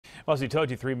Well, as we told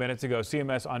you 3 minutes ago,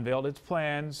 CMS unveiled its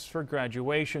plans for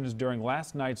graduations during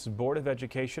last night's Board of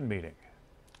Education meeting.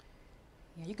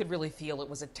 Yeah, you could really feel it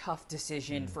was a tough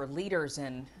decision for leaders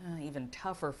and even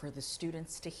tougher for the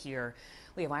students to hear.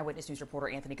 We have Eyewitness News reporter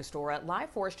Anthony Castora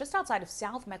live for us just outside of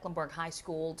South Mecklenburg High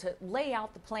School to lay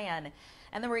out the plan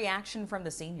and the reaction from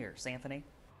the seniors. Anthony.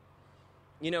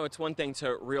 You know, it's one thing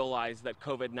to realize that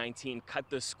COVID-19 cut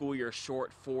the school year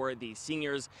short for the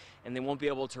seniors and they won't be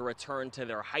able to return to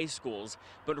their high schools,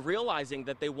 but realizing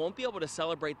that they won't be able to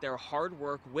celebrate their hard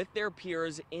work with their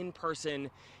peers in person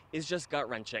is just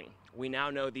gut-wrenching. We now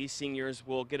know these seniors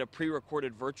will get a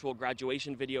pre-recorded virtual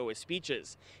graduation video with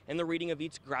speeches and the reading of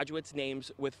each graduate's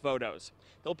names with photos.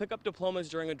 They'll pick up diplomas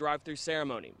during a drive-thru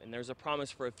ceremony, and there's a promise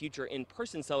for a future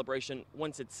in-person celebration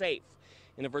once it's safe.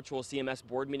 In a virtual CMS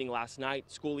board meeting last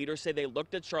night, school leaders say they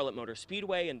looked at Charlotte Motor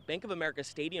Speedway and Bank of America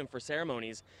Stadium for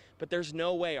ceremonies, but there's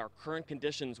no way our current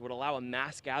conditions would allow a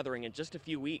mass gathering in just a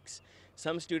few weeks.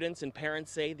 Some students and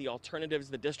parents say the alternatives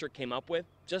the district came up with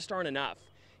just aren't enough.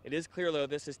 It is clear, though,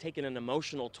 this has taken an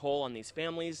emotional toll on these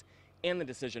families and the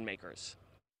decision makers.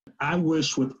 I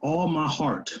wish with all my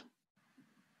heart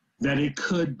that it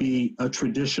could be a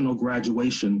traditional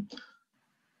graduation,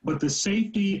 but the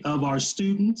safety of our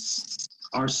students,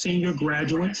 our senior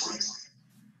graduates,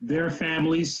 their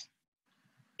families,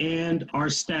 and our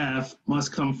staff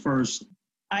must come first.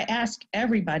 I ask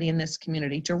everybody in this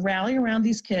community to rally around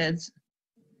these kids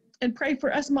and pray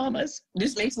for us mamas.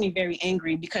 This makes me very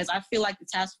angry because I feel like the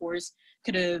task force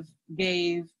could have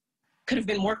been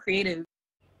more creative.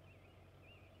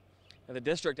 Now, the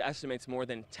district estimates more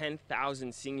than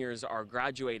 10,000 seniors are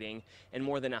graduating and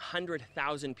more than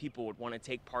 100,000 people would want to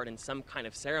take part in some kind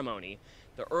of ceremony.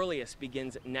 The earliest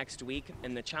begins next week,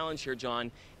 and the challenge here,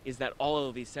 John, is that all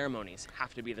of these ceremonies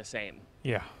have to be the same.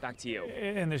 Yeah. Back to you.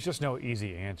 And there's just no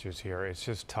easy answers here. It's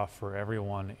just tough for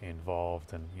everyone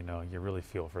involved, and you really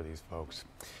feel for these folks.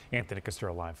 Anthony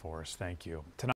Castora live for us. Thank you. Tonight